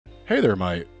Hey there,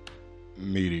 my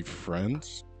meaty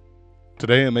friends.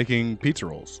 Today I'm making pizza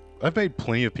rolls. I've made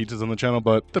plenty of pizzas on the channel,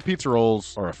 but the pizza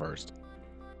rolls are a first.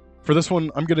 For this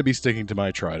one, I'm going to be sticking to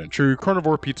my tried and true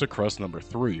carnivore pizza crust number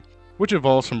 3, which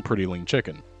involves some pretty lean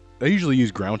chicken. I usually use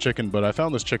ground chicken, but I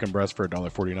found this chicken breast for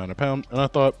 $1.49 a pound, and I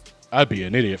thought I'd be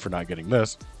an idiot for not getting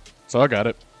this. So I got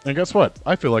it. And guess what?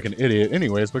 I feel like an idiot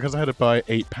anyways because I had to buy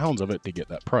 8 pounds of it to get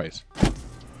that price.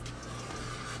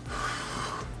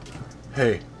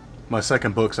 Hey, my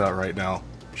second book's out right now.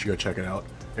 You should go check it out.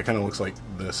 It kind of looks like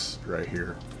this right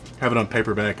here. Have it on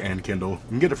paperback and Kindle. You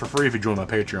can get it for free if you join my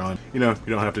Patreon. You know,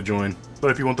 you don't have to join,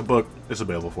 but if you want the book, it's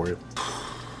available for you.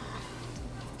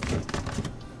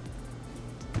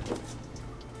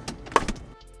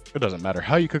 It doesn't matter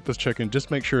how you cook this chicken,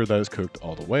 just make sure that it's cooked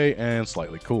all the way and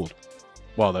slightly cooled.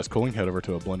 While that's cooling, head over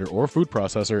to a blender or food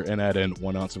processor and add in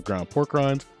 1 ounce of ground pork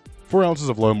rinds, 4 ounces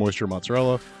of low moisture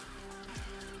mozzarella,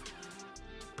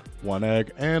 1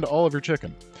 egg, and all of your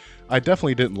chicken. I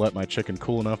definitely didn't let my chicken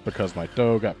cool enough because my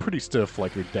dough got pretty stiff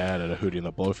like your dad at a Hootie and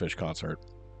the Blowfish concert.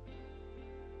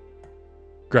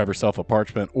 Grab yourself a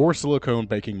parchment or silicone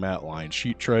baking mat lined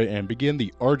sheet tray and begin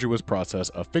the arduous process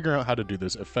of figuring out how to do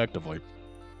this effectively.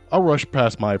 I'll rush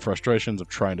past my frustrations of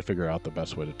trying to figure out the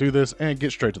best way to do this and get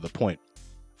straight to the point.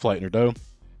 Flatten your dough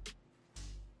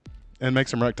and make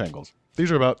some rectangles.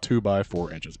 These are about 2 by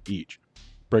 4 inches each.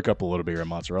 Break up a little bit of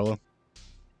mozzarella,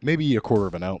 maybe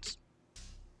 1/4 ounce,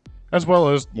 as well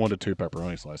as 1 to 2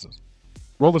 pepperoni slices.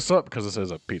 Roll this up because this is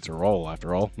a pizza roll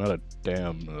after all, not a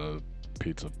damn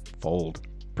pizza fold.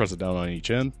 Press it down on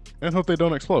each end and hope they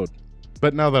don't explode.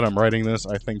 But now that I'm writing this,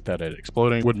 I think that it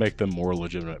exploding would make them more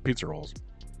legitimate pizza rolls.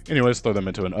 Anyways, throw them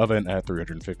into an oven at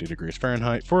 350 degrees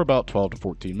Fahrenheit for about 12 to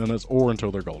 14 minutes or until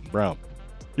they're golden brown.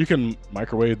 You can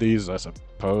microwave these, I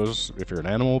suppose, if you're an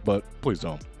animal, but please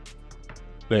don't.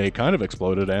 They kind of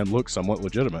exploded and look somewhat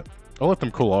legitimate. I'll let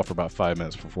them cool off for about 5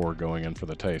 minutes before going in for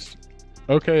the taste.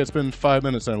 Okay, it's been 5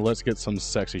 minutes and let's get some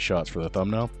sexy shots for the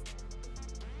thumbnail.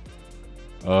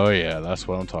 Oh yeah, that's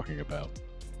what I'm talking about.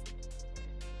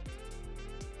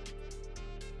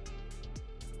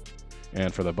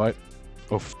 And for the bite,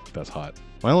 oof, that's hot.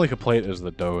 My only complaint is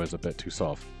the dough is a bit too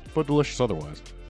soft, but delicious otherwise.